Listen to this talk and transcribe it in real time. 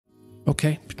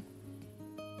Okay.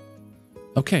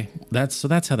 Okay, that's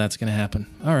how that's gonna happen.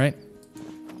 All right.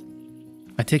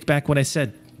 I take back what I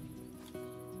said.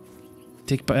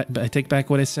 I take back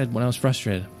what I said when I was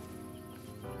frustrated.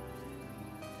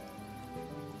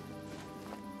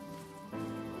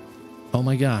 Oh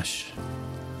my gosh.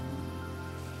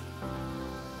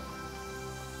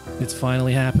 It's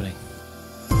finally happening.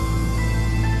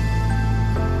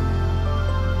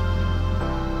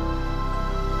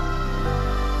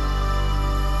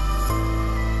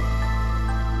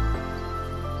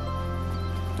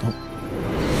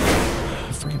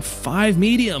 Freaking 5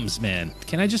 mediums, man.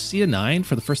 Can I just see a 9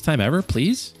 for the first time ever,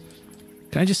 please?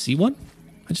 Can I just see one?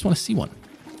 I just want to see one.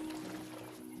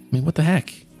 I mean, what the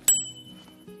heck?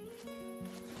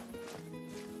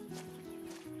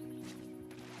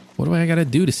 What do I gotta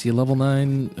do to see a level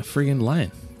 9 friggin'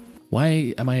 lion?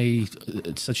 Why am I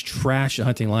such trash at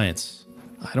hunting lions?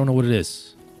 I don't know what it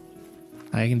is.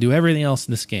 I can do everything else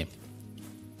in this game.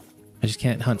 I just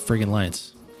can't hunt friggin'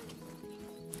 lions.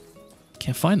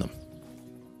 Can't find them.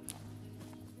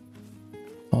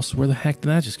 Also, where the heck did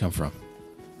that just come from?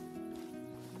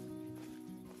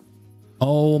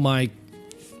 Oh my...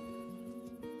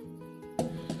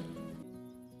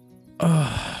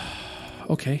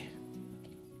 Okay.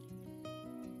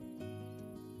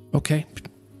 Okay.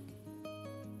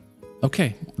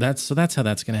 Okay, that's how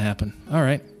that's gonna happen. All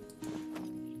right.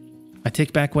 I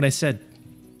take back what I said.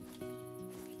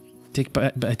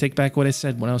 I take back what I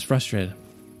said when I was frustrated.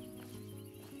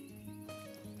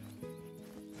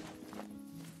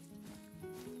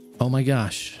 Oh my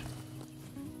gosh.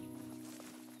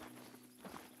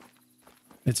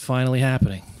 It's finally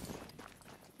happening.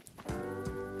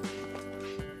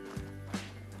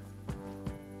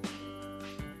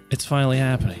 It's finally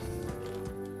happening.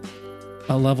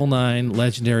 A level 9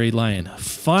 legendary lion.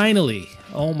 Finally!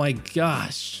 Oh my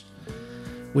gosh.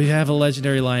 We have a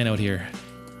legendary lion out here.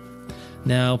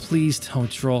 Now, please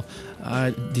don't troll.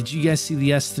 Did you guys see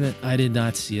the estimate? I did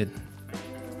not see it.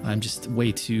 I'm just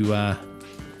way too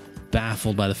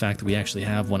baffled by the fact that we actually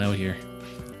have one out here.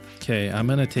 Okay, I'm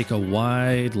gonna take a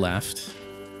wide left.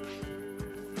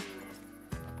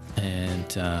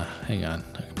 And hang on,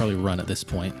 I can probably run at this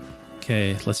point.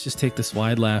 Okay, let's just take this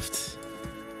wide left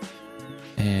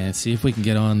and see if we can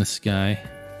get on this guy.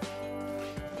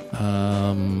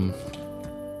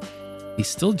 He's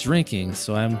still drinking,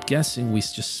 so I'm guessing we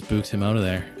just spooked him out of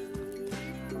there.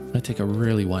 I'm gonna take a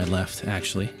really wide left,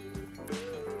 actually.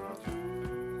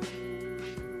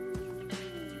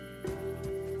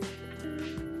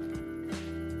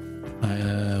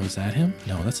 Was that him?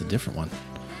 No, that's a different one.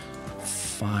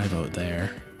 5 out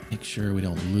there. Make sure we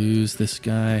don't lose this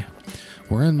guy.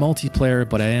 We're in multiplayer,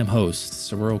 but I am host,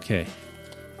 so we're okay.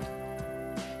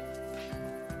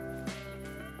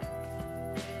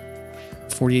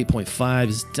 $48.5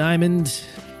 is diamond.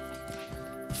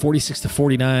 46 to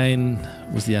 49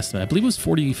 was the estimate. I believe it was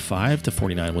 45 to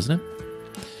 49, wasn't it?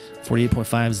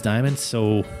 48.5 is diamond,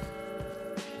 so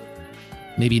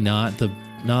maybe not the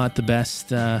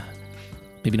best.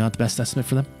 Maybe not the best estimate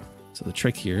for them. So the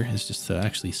trick here is just to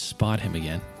actually spot him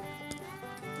again.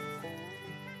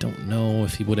 Don't know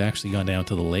if he would have actually gone down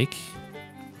to the lake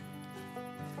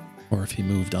or if he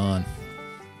moved on.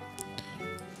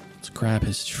 Let's grab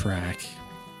his track.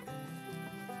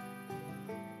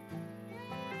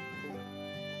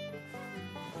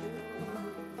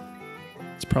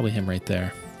 It's probably him right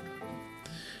there.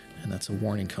 And that's a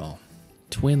warning call.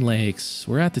 Twin Lakes.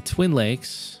 We're at the Twin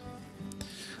Lakes.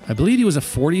 I believe he was a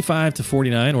 45 to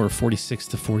 49 or a 46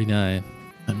 to 49.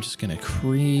 I'm just going to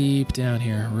creep down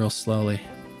here real slowly.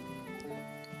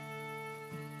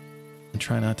 And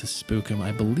try not to spook him.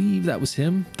 I believe that was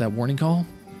him, that warning call.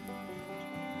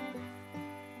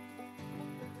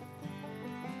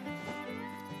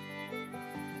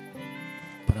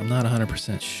 But I'm not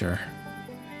 100% sure.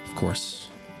 Of course.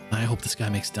 I hope this guy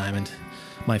makes diamond.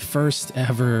 My first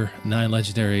ever 9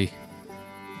 legendary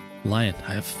lion.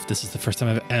 This is the first time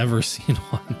I've ever seen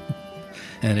one.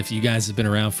 And if you guys have been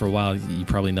around for a while, you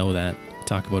probably know that. I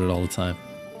talk about it all the time.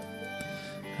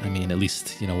 I mean, at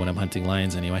least, you know, when I'm hunting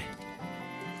lions anyway.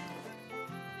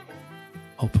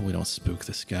 Hoping we don't spook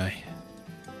this guy.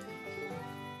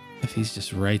 If he's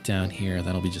just right down here,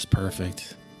 that'll be just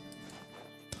perfect.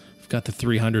 I've got the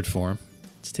 300 for him.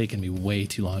 It's taken me way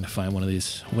too long to find one of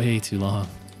these. Way too long.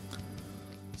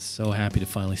 So happy to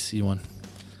finally see one.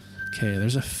 Okay,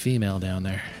 there's a female down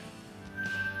there.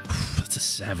 That's a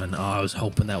 7. Oh, I was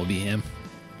hoping that would be him.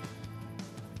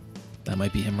 That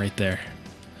might be him right there.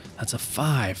 That's a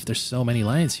 5. There's so many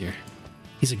lions here.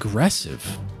 He's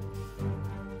aggressive.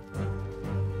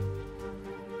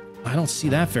 I don't see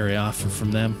that very often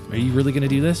from them. Are you really going to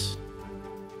do this?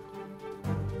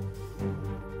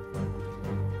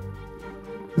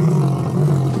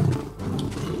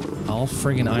 I'll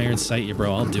friggin' iron sight you,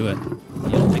 bro. I'll do it.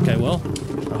 You don't think I will?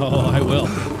 Oh, I will.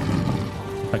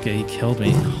 Okay, he killed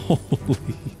me. Holy.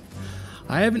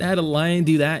 I haven't had a lion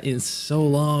do that in so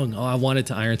long. Oh, I wanted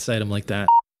to iron sight him like that.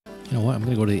 You know what? I'm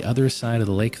going to go to the other side of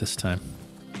the lake this time.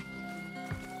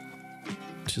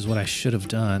 Which is what I should have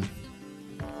done.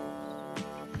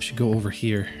 I should go over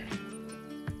here.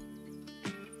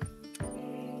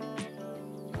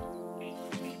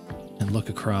 And look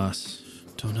across.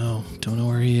 Don't know. Don't know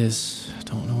where he is.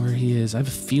 Don't know where he is. I have a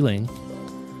feeling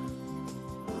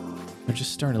they're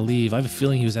just starting to leave. I have a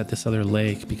feeling he was at this other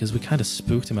lake because we kind of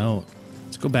spooked him out.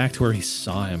 Let's go back to where he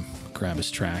saw him. Grab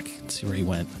his track and see where he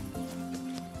went.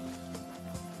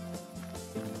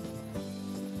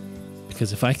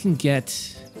 Because if I can get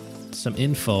some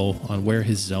info on where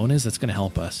his zone is, that's going to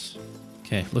help us.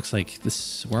 Okay, looks like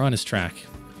this. We're on his track.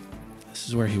 This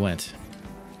is where he went.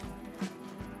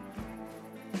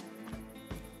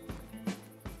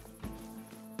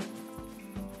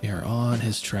 We are on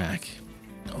his track.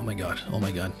 Oh my god. Oh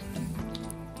my god.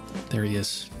 There he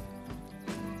is.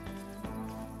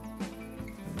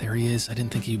 There he is. I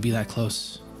didn't think he'd be that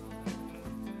close.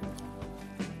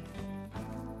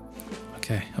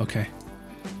 Okay, okay.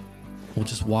 We'll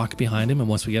just walk behind him, and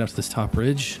once we get up to this top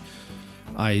ridge,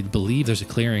 I believe there's a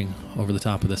clearing over the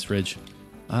top of this ridge.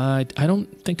 I don't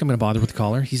think I'm going to bother with the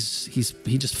caller. He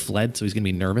just fled, so he's going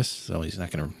to be nervous, so he's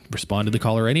not going to respond to the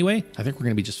caller anyway. I think we're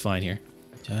going to be just fine here.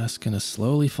 Just going to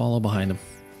slowly follow behind him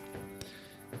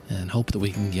and hope that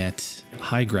we can get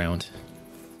high ground.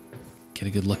 Get a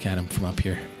good look at him from up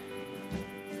here.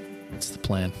 That's the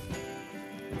plan.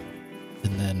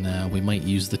 And then we might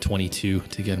use the 22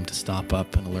 to get him to stop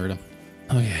up and alert him.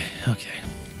 Okay, okay.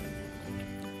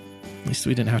 At least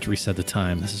we didn't have to reset the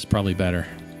time. This is probably better.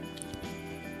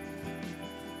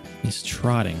 He's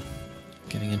trotting.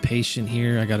 Getting impatient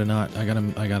here. I gotta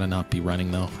not be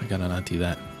running though. I gotta not do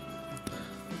that.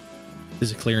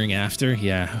 Is it clearing after?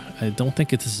 Yeah. I don't think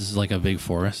this is like a big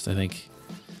forest. I think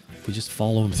if we just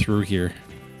follow him through here,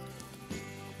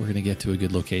 we're gonna get to a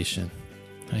good location.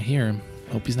 I hear him.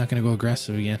 Hope he's not gonna go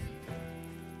aggressive again.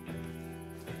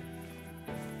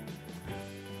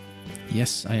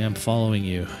 Yes, I am following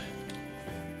you.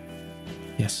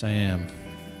 Yes, I am.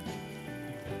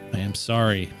 I am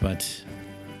sorry, but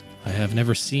I have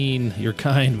never seen your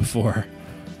kind before.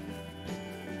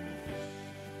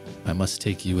 I must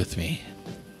take you with me.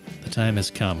 The time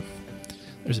has come.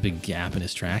 There's a big gap in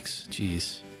his tracks.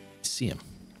 Jeez. See him.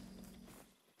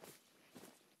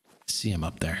 See him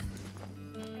up there.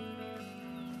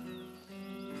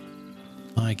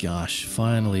 My gosh,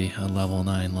 finally a level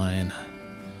 9 lion.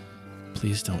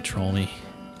 Please don't troll me.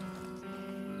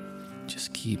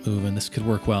 Just keep moving. This could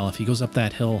work well. If he goes up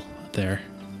that hill there,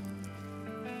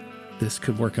 this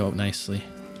could work out nicely.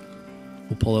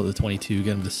 We'll pull out the 22,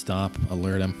 get him to stop,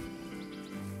 alert him.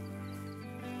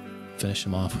 Finish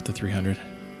him off with the 300.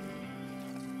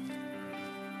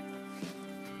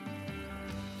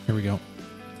 Here we go.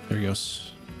 There he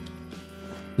goes.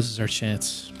 This is our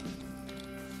chance.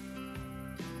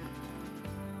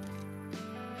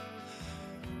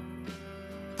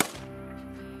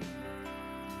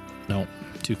 No,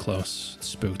 too close.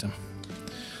 Spooked him.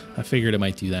 I figured it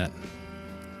might do that.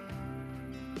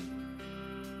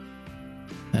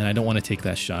 And I don't want to take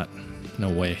that shot. No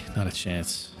way. Not a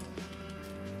chance.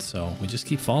 So we just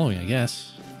keep following, I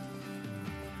guess.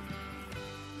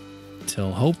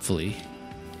 Till hopefully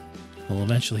he'll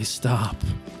eventually stop.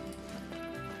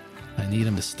 I need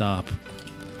him to stop.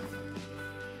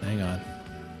 Hang on.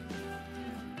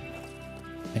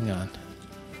 Hang on.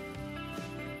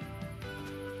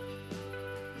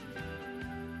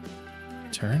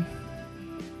 Turn.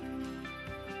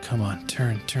 Come on,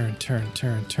 turn, turn, turn,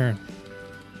 turn, turn.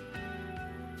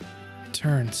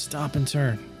 Turn, stop and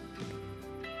turn.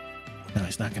 No,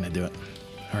 he's not going to do it.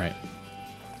 All right.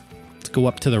 Let's go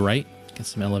up to the right, get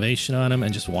some elevation on him,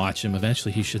 and just watch him.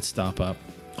 Eventually, he should stop up.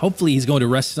 Hopefully, he's going to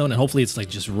rest zone, and hopefully, it's like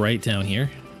just right down here.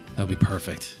 That'll be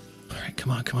perfect. All right,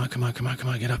 come on, come on, come on, come on, come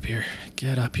on. Get up here.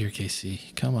 Get up here,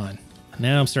 KC. Come on.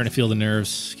 Now I'm starting to feel the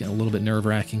nerves. Getting a little bit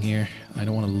nerve-wracking here. I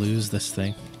don't want to lose this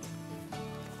thing.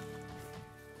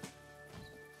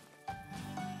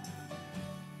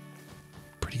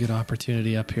 Pretty good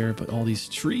opportunity up here, but all these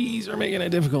trees are making it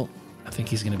difficult. I think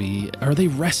he's going to be... Are they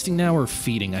resting now or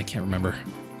feeding? I can't remember.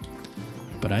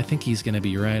 But I think he's going to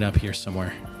be right up here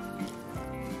somewhere.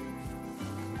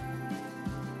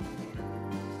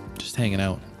 Just hanging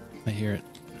out. I hear it.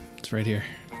 It's right here.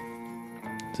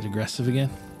 Is it aggressive again?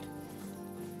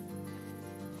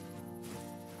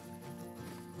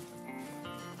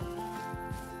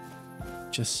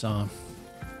 Just saw him.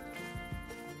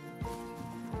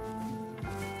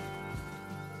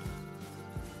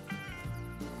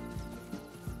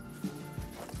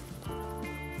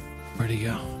 he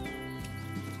go?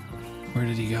 Where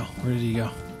did he go? Where did he go?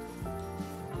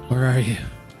 Where are you?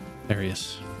 There he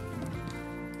is.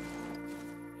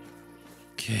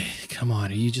 Okay, come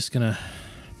on. Are you just gonna...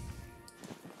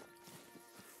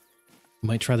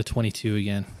 Might try the 22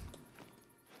 again.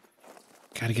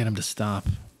 Gotta get him to stop.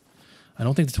 I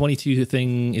don't think the 22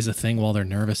 thing is a thing while they're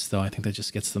nervous, though. I think that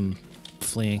just gets them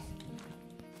fleeing.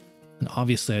 And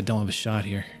obviously, I don't have a shot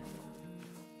here.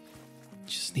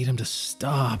 Just need him to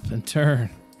stop and turn.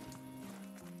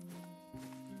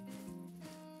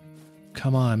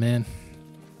 Come on, man.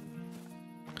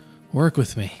 Work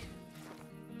with me.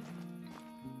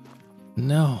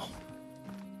 No.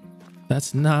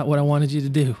 That's not what I wanted you to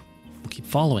do. We'll keep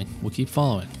following. We'll keep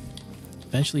following.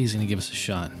 Eventually, he's going to give us a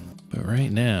shot. But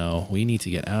right now, we need to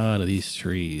get out of these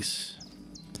trees.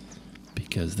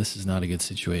 Because this is not a good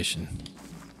situation.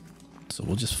 So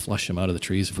we'll just flush him out of the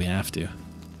trees if we have to.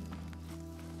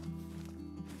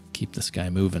 Keep this guy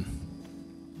moving.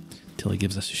 Until he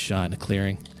gives us a shot in a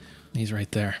clearing. He's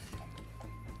right there.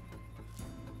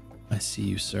 I see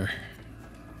you, sir.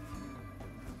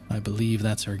 I believe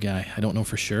that's our guy. I don't know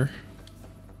for sure.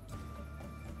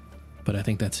 But I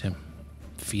think that's him.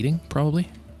 Feeding, probably?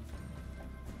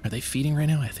 Are they feeding right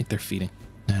now? I think they're feeding.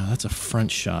 Now, that's a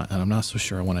front shot, and I'm not so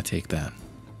sure I want to take that.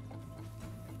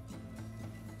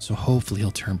 So hopefully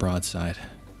he'll turn broadside.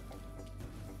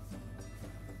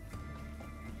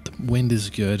 The wind is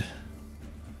good.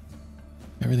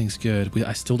 Everything's good.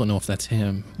 I still don't know if that's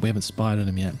him. We haven't spotted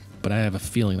him yet, but I have a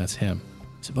feeling that's him.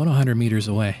 It's about 100 meters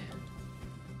away.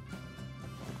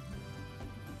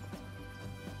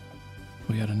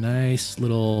 We got a nice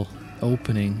little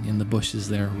opening in the bushes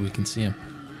there where we can see him.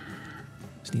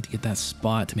 Just need to get that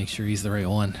spot to make sure he's the right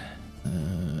one.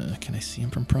 Can I see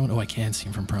him from prone? Oh, I can see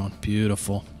him from prone.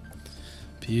 Beautiful.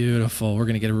 Beautiful. We're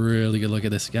going to get a really good look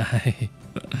at this guy.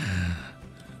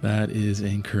 That is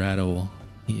incredible.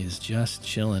 He is just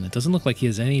chilling. It doesn't look like he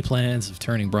has any plans of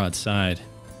turning broadside.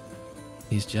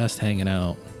 He's just hanging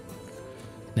out.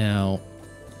 Now,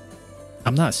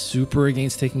 I'm not super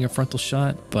against taking a frontal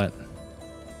shot, but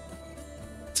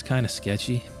it's kind of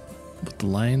sketchy with the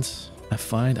lines.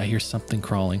 I hear something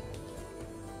crawling.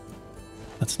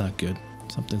 That's not good.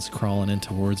 Something's crawling in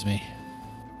towards me.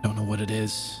 Don't know what it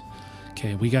is.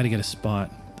 Okay, we got to get a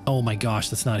spot. Oh my gosh,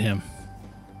 that's not him.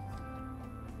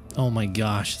 Oh my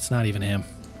gosh, it's not even him.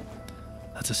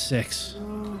 That's a 6.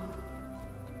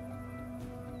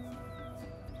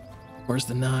 Where's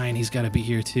the 9? He's got to be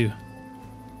here too.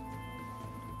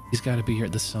 He's got to be here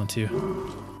at this zone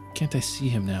too. Can't I see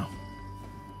him now?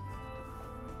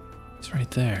 He's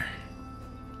right there.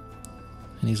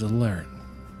 And he's alert.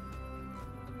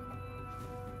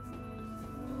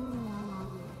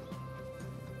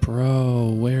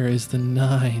 Bro, where is the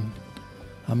 9?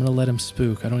 I'm gonna let him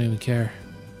spook. I don't even care.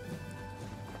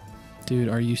 Dude,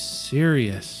 are you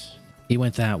serious? He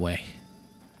went that way.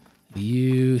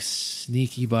 You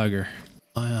sneaky bugger.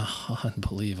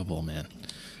 Unbelievable, man.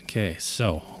 Okay,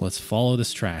 so let's follow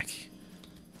this track.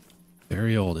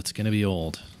 Very old. It's gonna be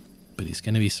old, but he's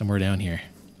gonna be somewhere down here.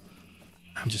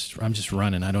 I'm just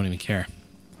running. I don't even care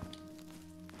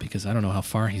because I don't know how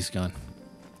far he's gone.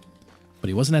 But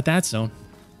he wasn't at that zone.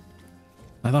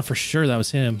 I thought for sure that was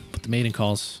him, but the maiden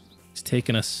calls. He's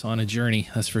taking us on a journey,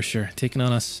 that's for sure. Taking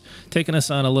us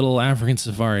on a little African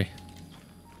safari.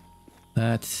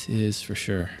 That is for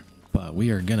sure. But we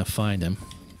are gonna find him,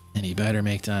 and he better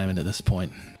make time at this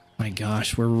point. My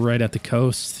gosh, we're right at the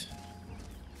coast.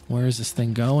 Where is this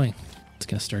thing going? It's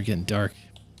gonna start getting dark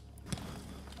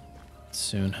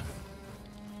soon.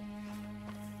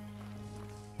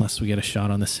 Unless we get a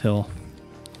shot on this hill.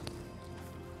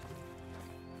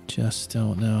 Just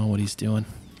don't know what he's doing.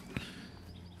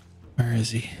 Where is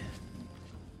he?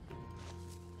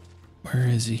 Where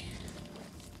is he?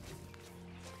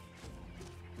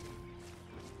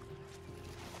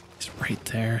 He's right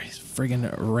there. He's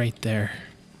friggin' right there.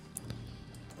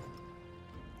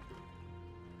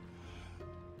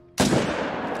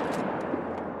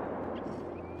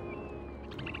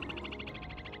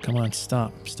 Come on,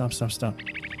 stop. Stop, stop, stop.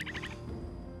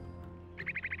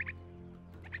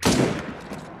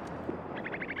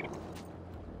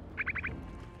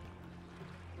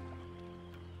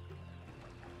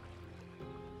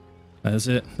 That was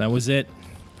it. That was it.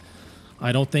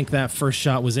 I don't think that first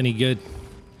shot was any good.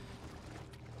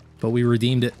 But we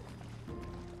redeemed it.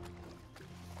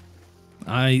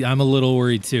 I'm a little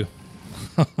worried too.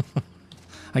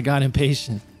 I got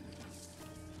impatient.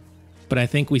 But I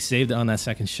think we saved it on that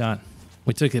second shot.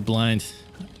 We took it blind.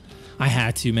 I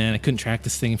had to, man. I couldn't track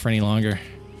this thing for any longer.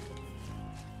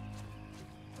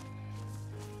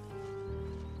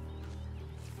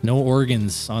 No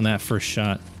organs on that first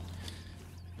shot.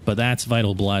 But that's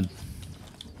vital blood.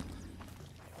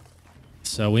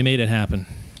 So we made it happen.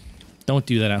 Don't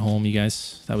do that at home, you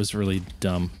guys. That was really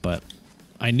dumb. But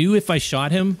I knew if I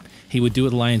shot him, he would do what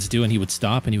the lions do and he would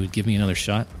stop and he would give me another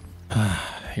shot.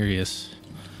 Here he is.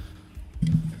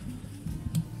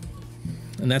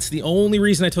 And that's the only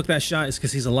reason I took that shot is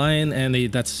because he's a lion and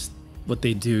that's what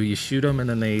they do. You shoot them and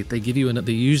then they give you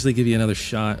they usually give you another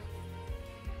shot.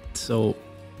 So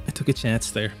I took a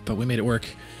chance there, but we made it work.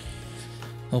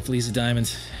 Hopefully he's a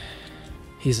diamond.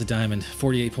 He's a diamond.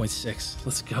 48.6.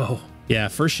 Let's go. Yeah,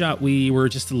 first shot we were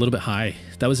just a little bit high.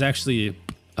 That was actually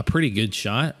a pretty good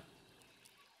shot.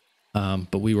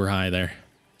 But we were high there.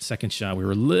 Second shot we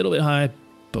were a little bit high,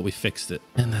 but we fixed it.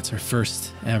 And that's our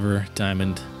first ever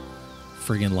diamond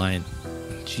friggin' lion.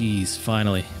 Jeez,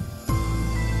 finally.